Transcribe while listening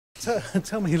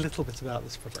Tell me a little bit about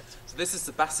this project. So this is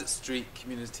the Basset Street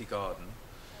Community Garden,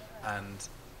 and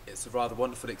it's a rather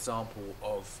wonderful example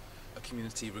of a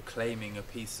community reclaiming a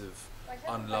piece of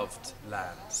unloved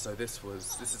land. So this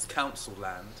is council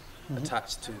land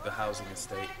attached to the housing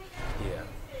estate here,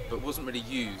 but wasn't really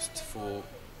used for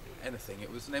anything.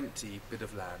 It was an empty bit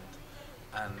of land,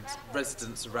 and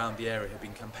residents around the area have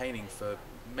been campaigning for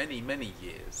many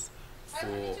years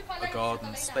for a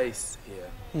garden space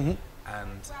here.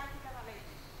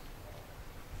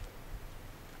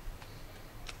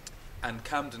 And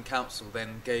Camden Council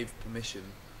then gave permission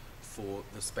for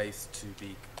the space to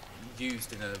be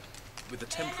used with a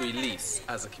temporary lease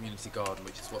as a community garden,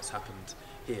 which is what's happened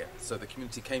here. So the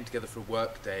community came together for a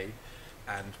work day,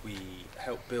 and we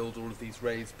helped build all of these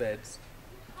raised beds.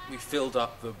 We filled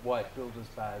up the white builder's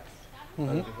bags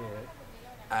over here,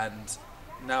 and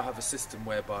now have a system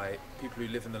whereby people who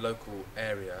live in the local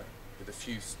area with a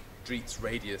few streets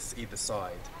radius either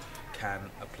side can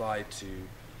apply to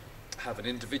have an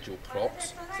individual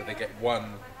plot, so they get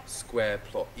one square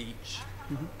plot each.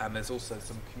 And there's also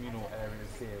some communal areas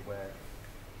here where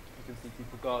you can see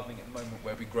people gardening at the moment,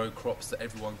 where we grow crops that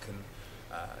everyone can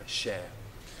share.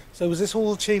 So was this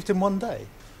all achieved in one day?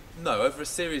 No, over a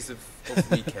series of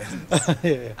weekends.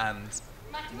 Yeah. And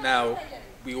now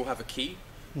we all have a key.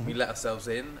 We let ourselves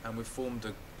in, and we've formed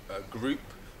a group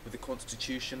with a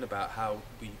constitution about how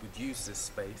we would use this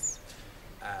space.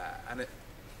 And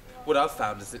what I've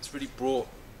found is it's really brought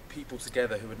people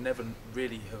together who would never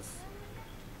really have,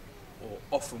 or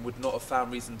often would not have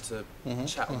found reason to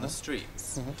chat on the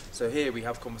streets. So here we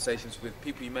have conversations with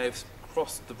people you may have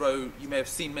crossed the road, you may have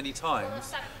seen many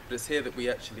times, but it's here that we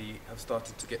actually have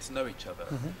started to get to know each other.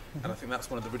 And I think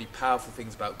that's one of the really powerful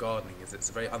things about gardening, is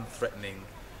it's a very unthreatening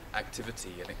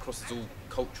activity, and it crosses all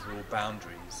cultural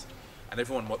boundaries. And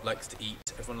everyone likes to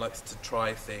eat, everyone likes to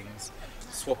try things,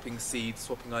 swapping seeds,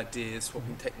 swapping ideas,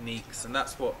 swapping techniques, and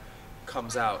that's what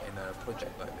comes out in a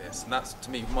project like this. And that's,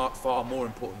 to me, far more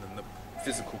important than the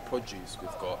physical produce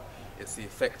we've got. It's the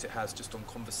effect it has just on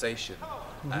conversation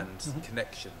and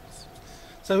connections.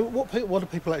 So what are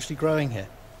people actually growing here?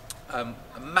 A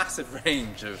massive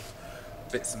range of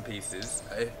bits and pieces.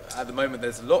 At the moment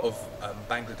there's a lot of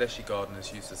Bangladeshi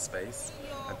gardeners use this space,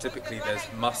 and typically there's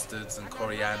mustards and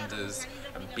corianders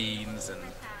and beans, and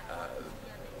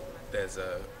there's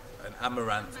an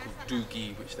amaranth called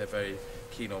doogie, which they're very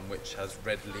keen on, which has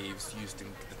red leaves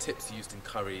the tips are used in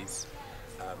curries,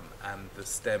 and the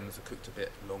stems are cooked a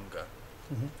bit longer.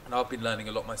 And I've been learning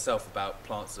a lot myself about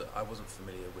plants that I wasn't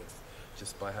familiar with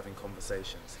just by having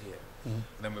conversations here. And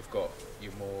then we've got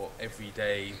your more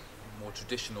everyday, more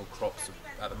traditional crops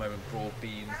at the moment, broad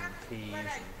beans and peas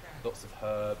and lots of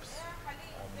herbs.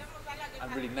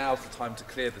 And really now's the time to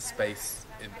clear the space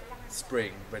in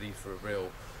spring, ready for a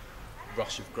real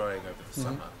rush of growing over the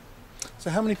summer. So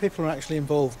how many people are actually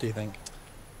involved, do you think?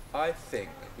 I think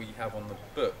we have on the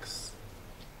books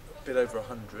a bit over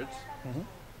 100.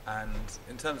 And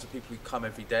in terms of people who come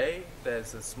every day,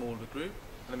 there's a smaller group.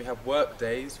 And then we have work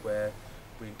days where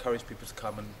we encourage people to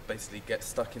come and basically get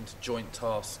stuck into joint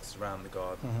tasks around the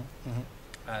garden.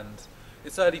 And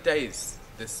it's early days,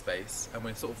 this space, and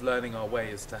we're sort of learning our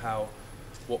way as to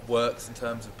what works in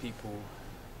terms of people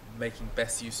making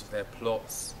best use of their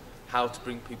plots, how to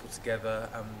bring people together,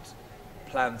 and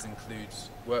plans include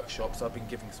workshops. I've been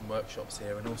giving some workshops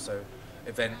here, and also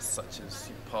events such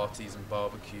as parties and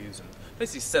barbecues, and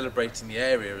basically celebrating the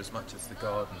area as much as the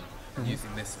garden, and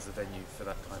using this as a venue for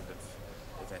that kind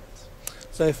of event.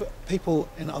 So if people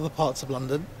in other parts of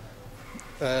London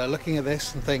looking at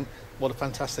this and think, what a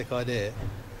fantastic idea,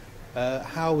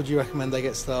 how would you recommend they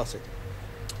get started?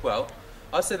 Well,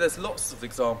 I'd say there's lots of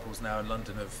examples now in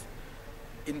London of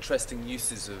interesting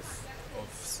uses of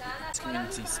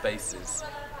community spaces,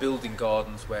 building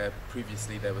gardens where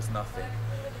previously there was nothing.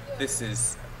 This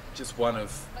is just one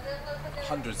of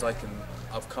hundreds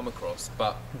I've come across,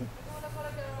 but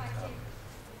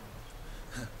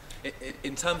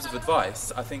in terms of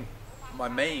advice, I think my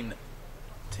main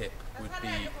tip would be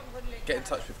get in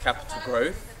touch with Capital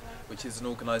Growth, which is an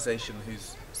organisation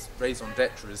whose raison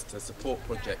d'etre is to support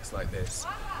projects like this,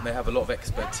 and they have a lot of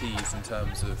expertise in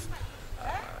terms of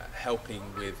helping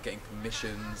with getting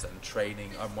permissions and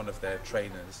training. I'm one of their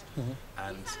trainers,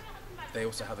 and they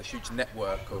also have a huge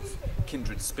network of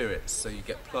kindred spirits, so you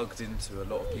get plugged into a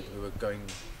lot of people who are going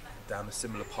down a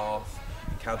similar path,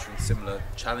 encountering similar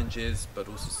challenges but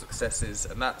also successes,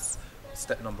 and that's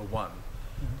step number one.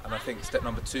 And I think step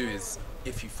number two is,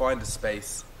 if you find a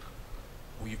space,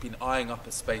 or you've been eyeing up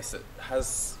a space that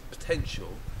has potential,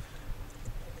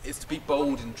 is to be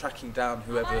bold in tracking down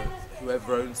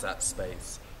whoever owns that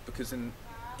space, because in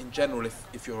in general,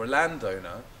 if you're a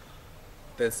landowner,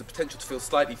 there's the potential to feel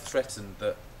slightly threatened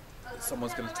that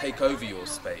someone's going to take over your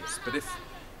space. But if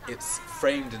it's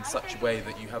framed in such a way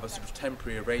that you have a sort of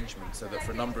temporary arrangement so that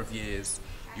for a number of years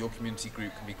your community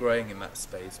group can be growing in that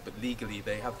space, but legally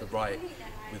they have the right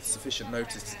with sufficient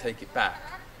notice to take it back,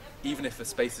 even if the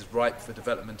space is ripe for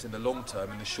development in the long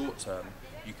term, in the short term,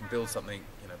 you can build something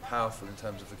powerful in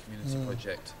terms of the community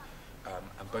project,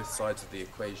 and both sides of the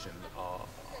equation are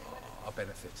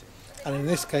benefiting. And in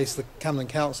this case, the Camden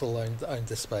Council owned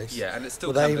this space. Yeah, and it's still.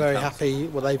 Were they Camden very Council. happy?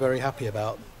 Were they very happy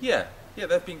about? Yeah,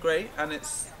 they've been great, and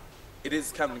it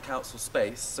is Camden Council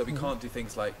space, so we can't do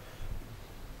things like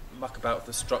muck about with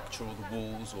the structure or the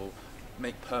walls or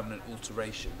make permanent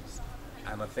alterations.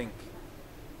 And I think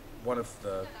one of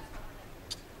the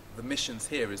missions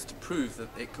here is to prove that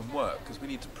it can work, because we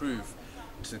need to prove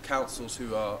to councils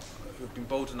who have been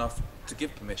bold enough to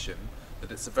give permission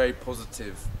that it's a very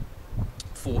positive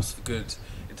force for good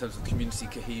in terms of community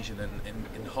cohesion and in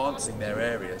enhancing their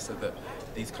area, so that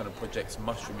these kind of projects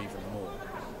mushroom even more.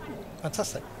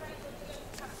 Fantastic.